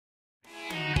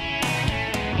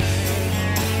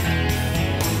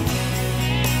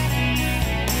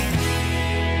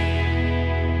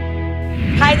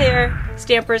there,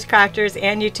 stampers, crafters,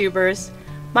 and YouTubers.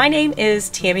 My name is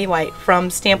Tami White from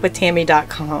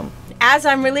stampwithtami.com. As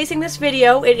I'm releasing this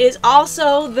video, it is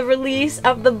also the release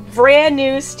of the brand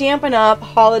new Stampin' Up!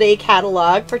 Holiday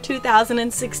Catalog for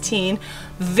 2016.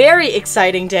 Very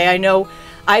exciting day. I know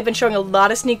I've been showing a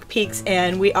lot of sneak peeks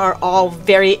and we are all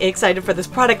very excited for this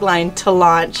product line to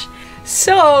launch.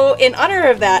 So in honor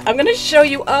of that, I'm going to show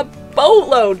you a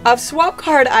boatload of swap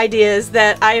card ideas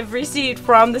that I've received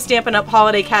from the Stampin' Up!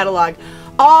 Holiday Catalog,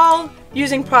 all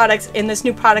using products in this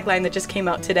new product line that just came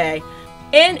out today.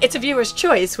 And it's a viewer's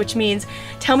choice, which means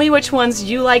tell me which ones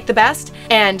you like the best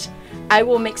and I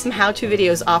will make some how-to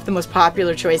videos off the most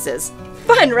popular choices.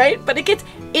 Fun, right? But it gets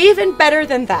even better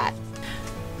than that.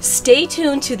 Stay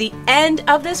tuned to the end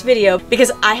of this video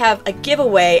because I have a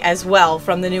giveaway as well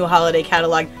from the new holiday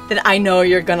catalog that I know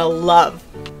you're gonna love.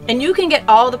 And you can get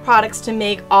all the products to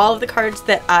make all of the cards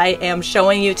that I am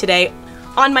showing you today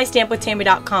on my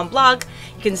stampwithtami.com blog.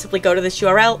 You can simply go to this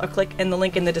URL or click in the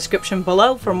link in the description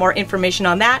below for more information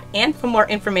on that and for more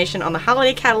information on the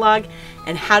holiday catalog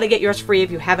and how to get yours free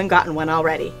if you haven't gotten one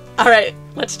already. Alright,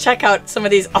 let's check out some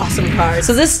of these awesome cards.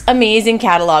 So this amazing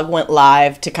catalog went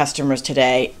live to customers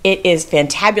today. It is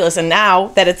fantabulous, and now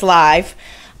that it's live,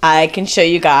 I can show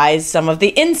you guys some of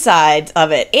the insides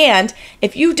of it. And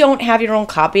if you don't have your own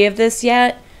copy of this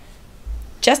yet,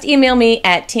 just email me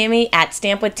at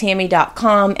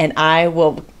tammy@stampwithtami.com and I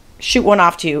will shoot one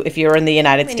off to you if you're in the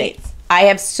United States. I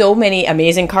have so many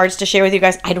amazing cards to share with you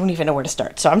guys, I don't even know where to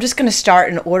start. So I'm just going to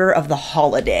start in order of the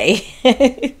holiday.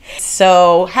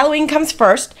 So Halloween comes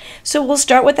first. So we'll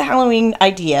start with the Halloween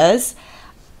ideas.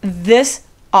 This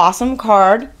awesome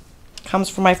card comes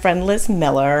from my friend Liz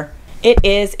Miller. It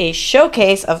is a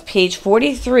showcase of page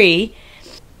 43,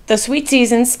 the Sweet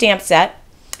Seasons stamp set,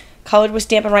 colored with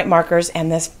Stampin' Right markers,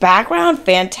 and this background,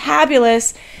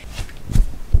 fantabulous,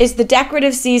 is the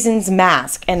Decorative Seasons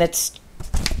mask, and it's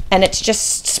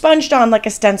just sponged on like a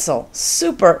stencil.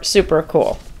 Super, super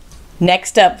cool.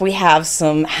 Next up, we have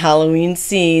some Halloween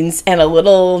scenes and a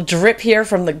little drip here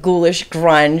from the Ghoulish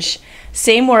Grunge.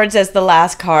 Same words as the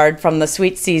last card from the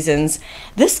Sweet Seasons.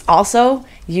 This also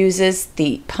uses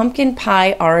the pumpkin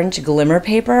pie orange glimmer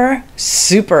paper.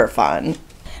 Super fun.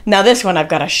 Now this one I've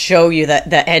got to show you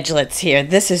the edgelets here.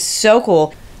 This is so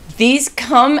cool. These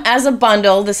come as a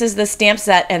bundle. This is the stamp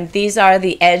set and these are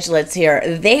the edgelets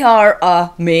here. They are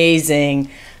amazing.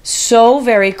 So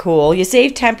very cool. You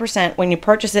save 10% when you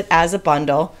purchase it as a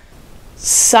bundle.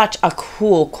 Such a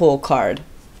cool card.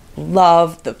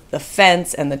 Love the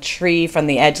fence and the tree from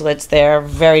the edgelets there.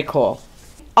 Very cool.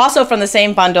 Also from the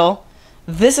same bundle,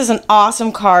 this is an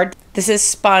awesome card. This is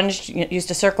sponged.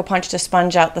 Used a circle punch to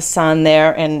sponge out the sun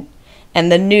there, and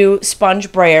the new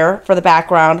sponge brayer for the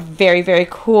background. Very, very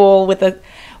cool with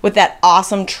that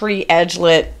awesome tree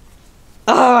edgelet.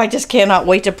 Oh, I just cannot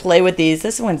wait to play with these.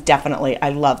 This one's definitely, I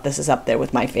love, this is up there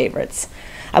with my favorites.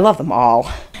 I love them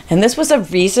all. And this was a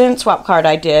recent swap card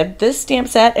I did. This stamp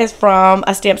set is from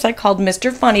a stamp set called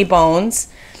Mr. Funny Bones.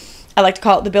 I like to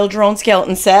call it the Build Your Own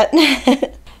Skeleton set.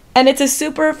 And it's a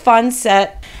super fun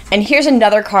set. And here's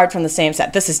another card from the same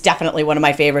set. This is definitely one of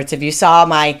my favorites. If you saw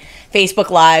my Facebook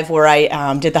Live where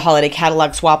I did the Holiday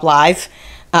Catalog Swap Live,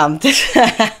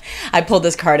 I pulled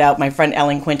this card out. My friend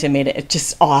Ellen Quinton made it. It's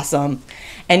just awesome.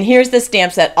 And here's the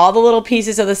stamp set. All the little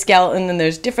pieces of the skeleton, and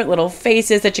there's different little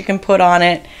faces that you can put on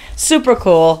it. Super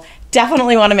cool.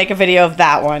 Definitely want to make a video of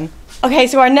that one. Okay,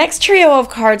 so our next trio of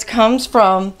cards comes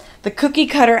from the Cookie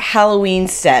Cutter Halloween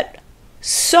set.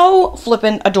 So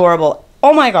flippin' adorable.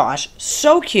 Oh my gosh,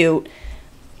 so cute.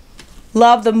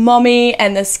 Love the mummy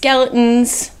and the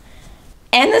skeletons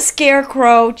and the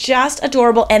scarecrow, just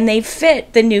adorable, and they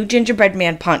fit the new gingerbread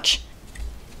man punch.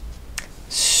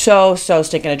 So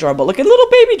stinking adorable. Look at little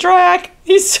baby Drac.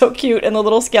 He's so cute, and the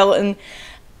little skeleton.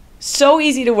 So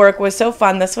easy to work with, so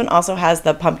fun. This one also has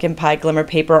the pumpkin pie glimmer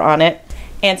paper on it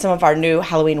and some of our new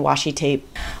Halloween washi tape.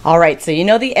 All right, so you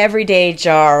know the everyday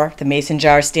jar, the mason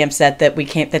jar stamp set that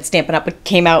Stampin' Up!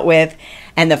 Came out with,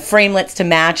 and the framelits to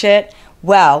match it.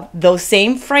 Well, those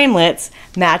same framelits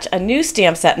match a new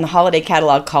stamp set in the holiday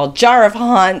catalog called Jar of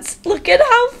Haunts. Look at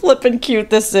how flippin' cute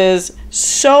this is.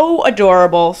 So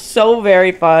adorable, so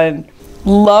very fun.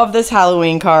 Love this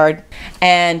Halloween card.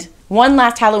 And one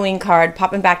last Halloween card,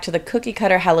 popping back to the Cookie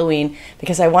Cutter Halloween,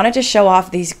 because I wanted to show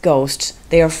off these ghosts.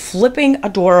 They are flipping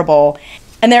adorable.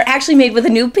 And they're actually made with a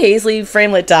new paisley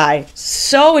framelit die.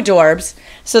 So adorbs.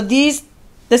 So this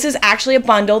is actually a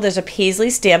bundle. There's a paisley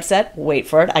stamp set. Wait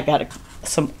for it. I got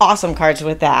some awesome cards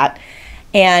with that.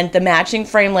 And the matching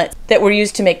framelit that were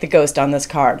used to make the ghost on this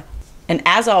card. And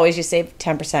as always, you save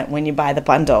 10% when you buy the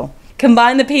bundle.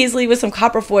 Combine the paisley with some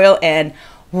copper foil and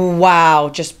Wow,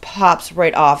 just pops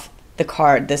right off the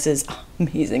card. This is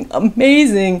amazing,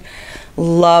 amazing.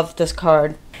 Love this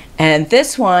card. And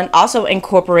this one also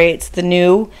incorporates the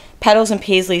new Petals and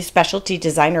Paisley Specialty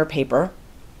Designer Paper,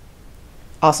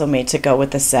 also made to go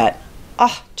with the set.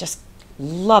 Oh, just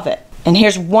love it. And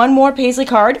here's one more Paisley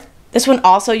card. This one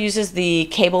also uses the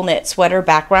cable knit sweater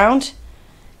background.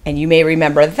 And you may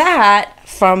remember that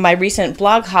from my recent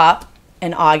blog hop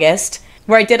in August,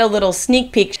 where I did a little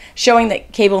sneak peek showing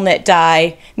that cable knit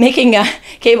die, making a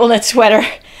cable knit sweater.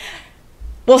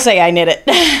 We'll say I knit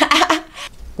it.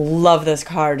 Love this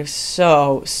card.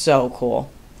 So, so cool.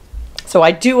 So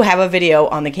I do have a video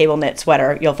on the cable knit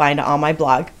sweater. You'll find it on my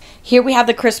blog. Here we have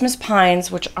the Christmas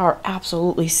pines, which are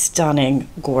absolutely stunning,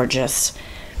 gorgeous.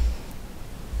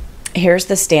 Here's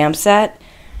the stamp set.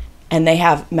 And they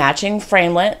have matching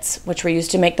framelits, which were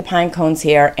used to make the pine cones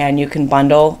here, and you can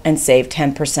bundle and save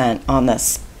 10% on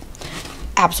this.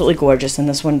 Absolutely gorgeous, and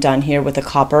this one done here with the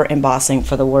copper embossing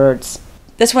for the words.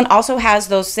 This one also has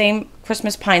those same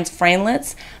Christmas pines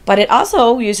framelits, but it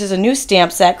also uses a new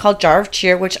stamp set called Jar of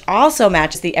Cheer, which also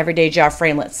matches the Everyday Jar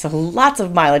framelits. So lots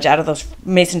of mileage out of those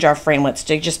mason jar framelits.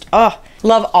 They just, oh,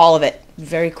 love all of it.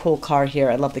 Very cool card here.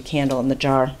 I love the candle in the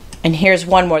jar. And here's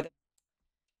one more.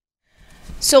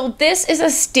 So this is a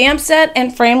stamp set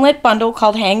and framelit bundle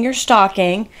called Hang Your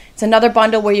Stocking. It's another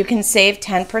bundle where you can save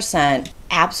 10%.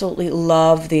 Absolutely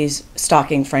love these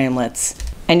stocking framelits.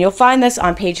 And you'll find this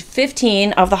on page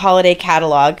 15 of the holiday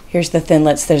catalog. Here's the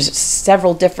thinlits. There's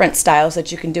several different styles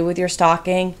that you can do with your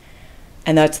stocking.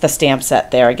 And that's the stamp set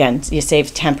there. Again, you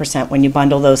save 10% when you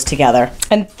bundle those together.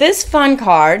 And this fun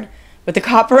card with the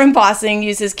copper embossing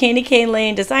uses Candy Cane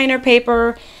Lane designer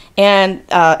paper. And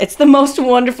it's the most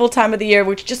wonderful time of the year,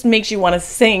 which just makes you want to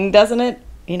sing, doesn't it?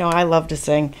 You know, I love to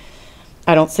sing.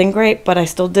 I don't sing great, but I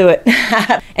still do it.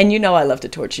 And you know I love to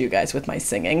torture you guys with my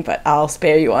singing, but I'll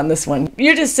spare you on this one.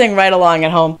 You just sing right along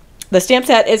at home. The stamp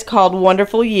set is called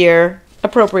Wonderful Year,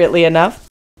 appropriately enough.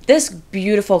 This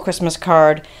beautiful Christmas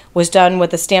card was done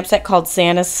with a stamp set called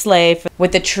Santa's Sleigh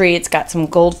with the tree. It's got some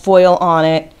gold foil on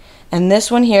it. And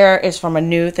this one here is from a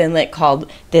new thinlit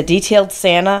called the Detailed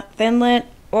Santa thinlit.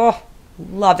 Oh,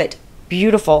 love it.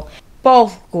 Beautiful.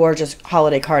 Both gorgeous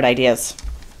holiday card ideas.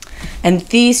 And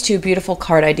these two beautiful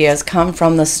card ideas come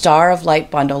from the Star of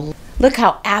Light bundle. Look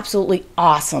how absolutely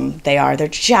awesome they are. They're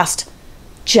just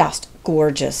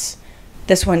gorgeous.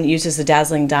 This one uses the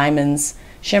Dazzling Diamonds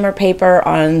shimmer paper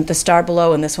on the star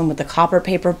below, and this one with the copper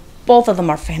paper. Both of them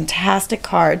are fantastic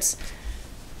cards.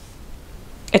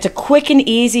 It's a quick and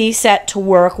easy set to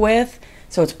work with.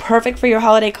 So it's perfect for your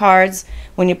holiday cards.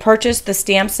 When you purchase the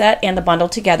stamp set and the bundle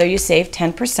together, you save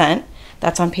 10%.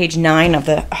 That's on page 9 of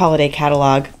the holiday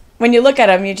catalog. When you look at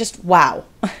them, you just, wow.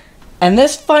 And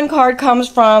this fun card comes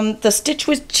from the Stitch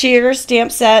with Cheer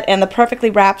stamp set and the Perfectly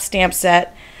Wrapped stamp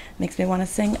set. Makes me want to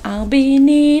sing, I'll be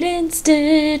needing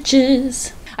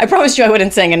stitches. I promised you I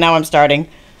wouldn't sing, and now I'm starting.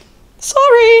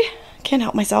 Sorry, can't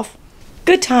help myself.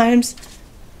 Good times,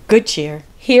 good cheer.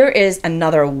 Here is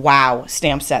another wow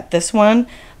stamp set. This one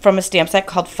from a stamp set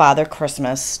called Father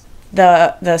Christmas.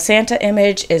 The Santa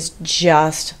image is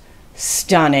just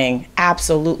stunning,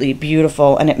 absolutely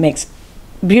beautiful, and it makes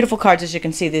beautiful cards. As you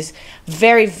can see, these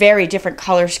very, very different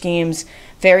color schemes,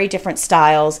 very different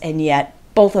styles, and yet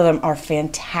both of them are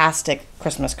fantastic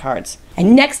Christmas cards.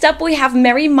 And next up we have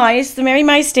Merry Mice, the Merry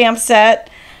Mice stamp set.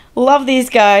 Love these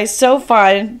guys, so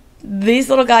fun. These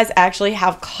little guys actually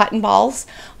have cotton balls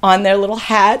on their little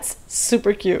hats.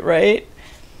 Super cute, right?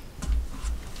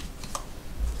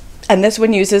 And this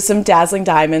one uses some Dazzling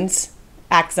Diamonds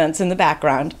accents in the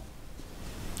background.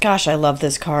 Gosh, I love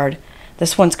this card.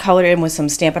 This one's colored in with some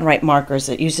Stampin' Up markers.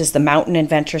 It uses the Mountain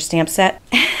Adventure stamp set.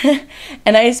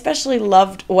 And I especially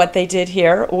loved what they did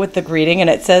here with the greeting. And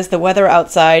it says the weather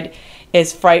outside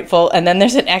is frightful. And then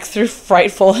there's an X through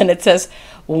frightful and it says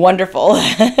wonderful.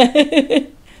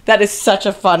 That is such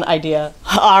a fun idea.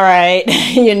 All right,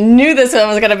 you knew this one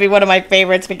was gonna be one of my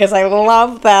favorites because I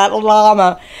love that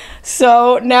llama.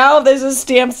 So now there's a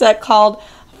stamp set called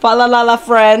Fa La La La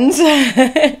Friends.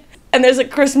 And there's a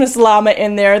Christmas llama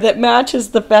in there that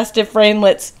matches the festive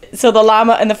framelits. So the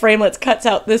llama and the framelits cuts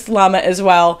out this llama as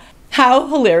well. How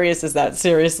hilarious is that?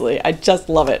 Seriously, I just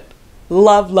love it.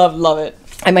 Love, love, love it.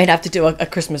 I might have to do a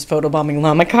Christmas photobombing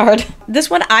llama card. This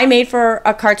one I made for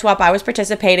a card swap I was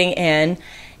participating in,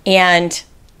 and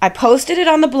I posted it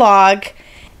on the blog.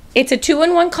 It's a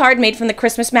 2-in-1 card made from the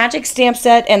Christmas Magic stamp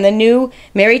set and the new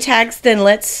Merry Tags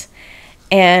thinlits.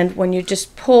 And when you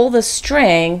just pull the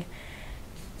string,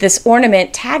 this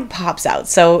ornament tag pops out.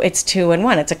 So it's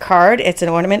 2-in-1. It's a card, it's an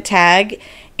ornament tag.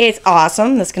 It's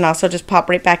awesome. This can also just pop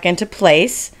right back into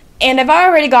place. And I've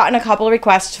already gotten a couple of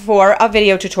requests for a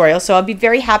video tutorial, so I'll be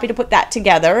very happy to put that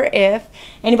together if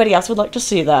anybody else would like to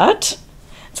see that.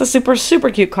 It's a super, super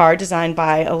cute card designed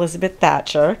by Elizabeth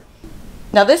Thatcher.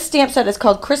 Now this stamp set is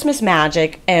called Christmas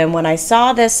Magic, and when I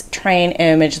saw this train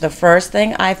image, the first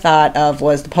thing I thought of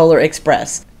was the Polar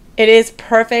Express. It is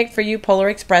perfect for you Polar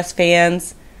Express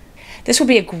fans. This would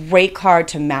be a great card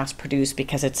to mass produce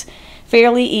because it's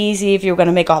fairly easy if you're going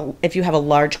to make if you have a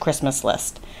large Christmas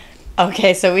list.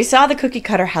 Okay, so we saw the cookie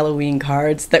cutter Halloween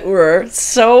cards that were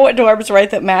so adorable,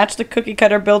 right? That matched the cookie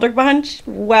cutter builder bunch.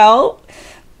 Well,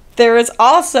 there is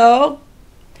also,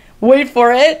 wait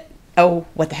for it. Oh,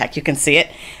 what the heck? You can see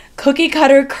it. Cookie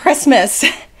cutter Christmas.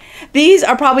 These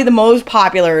are probably the most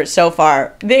popular so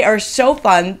far. They are so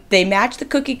fun. They match the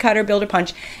cookie cutter builder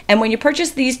punch. And when you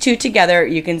purchase these two together,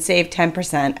 you can save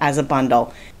 10% as a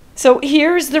bundle. So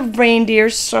here's the reindeer,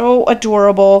 so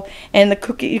adorable, and the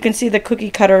cookie. You can see the cookie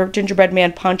cutter gingerbread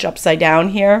man punch upside down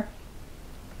here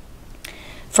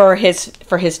for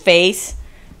his face.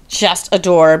 Just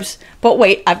adorbs. But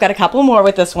wait, I've got a couple more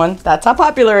with this one. That's how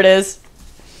popular it is.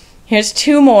 Here's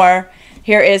two more.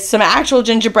 Here is some actual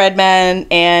gingerbread men,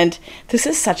 and this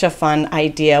is such a fun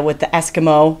idea with the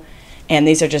Eskimo, and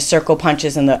these are just circle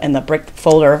punches in the brick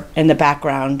folder in the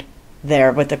background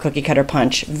there with the cookie cutter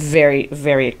punch. Very,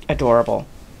 very adorable.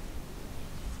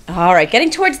 All right,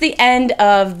 getting towards the end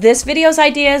of this video's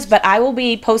ideas, but I will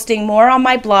be posting more on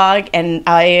my blog, and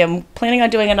I am planning on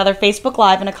doing another Facebook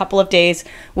Live in a couple of days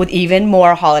with even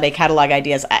more holiday catalog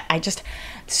ideas. I just,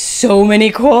 so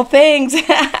many cool things.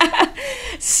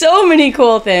 So many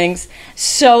cool things.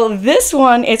 So this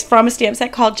one is from a stamp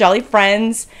set called Jolly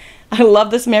Friends. I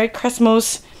love this Merry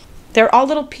Christmas. They're all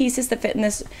little pieces that fit in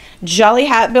this Jolly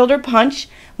Hat Builder Punch.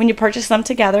 When you purchase them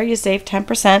together, you save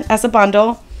 10% as a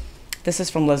bundle. This is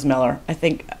from Liz Miller. I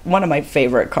think one of my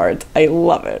favorite cards. I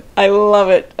love it. I love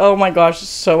it. Oh my gosh,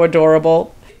 so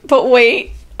adorable. But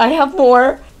wait, I have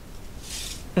more.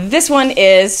 This one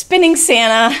is Spinning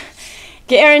Santa.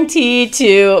 Guaranteed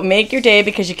to make your day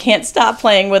because you can't stop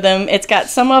playing with them. It's got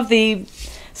some of the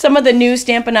new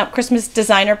Stampin' Up! Christmas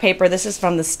designer paper. This is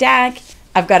from the stack.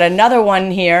 I've got another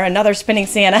one here, another Spinning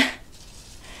Santa.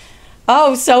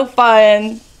 Oh, so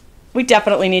fun. We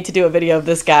definitely need to do a video of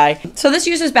this guy. So this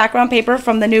uses background paper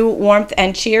from the new Warmth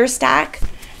and Cheer stack.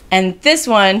 And this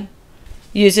one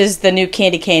uses the new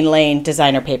Candy Cane Lane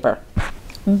designer paper.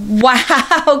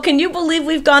 Wow, can you believe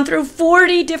we've gone through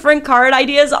 40 different card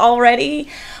ideas already?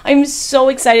 I'm so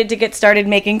excited to get started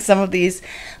making some of these.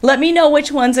 Let me know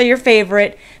which ones are your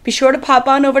favorite. Be sure to pop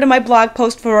on over to my blog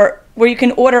post where you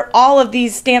can order all of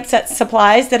these stamp set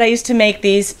supplies that I used to make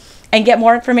these and get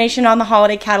more information on the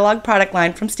holiday catalog product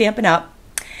line from Stampin' Up.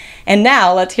 And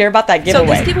now let's hear about that giveaway.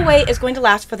 So this giveaway is going to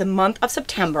last for the month of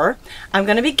September. I'm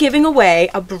going to be giving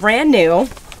away a brand new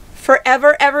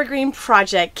Forever Evergreen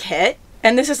Project Kit.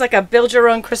 And this is like a build your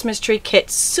own Christmas tree kit.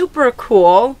 Super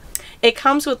cool. It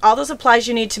comes with all the supplies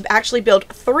you need to actually build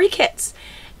 3 kits.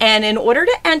 And in order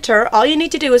to enter, all you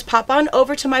need to do is pop on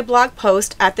over to my blog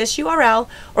post at this URL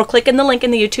or click in the link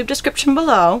in the YouTube description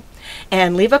below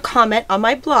and leave a comment on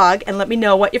my blog and let me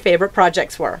know what your favorite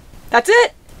projects were. That's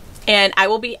it. And I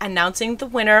will be announcing the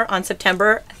winner on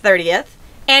September 30th.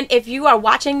 And if you are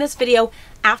watching this video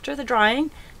after the drawing,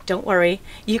 don't worry,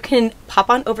 you can pop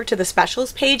on over to the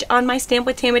specials page on my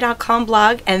stampwithtami.com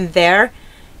blog, and there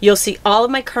you'll see all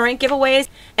of my current giveaways,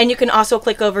 and you can also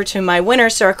click over to my winner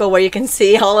circle where you can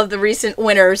see all of the recent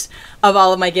winners of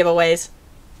all of my giveaways.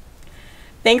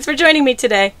 Thanks for joining me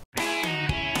today.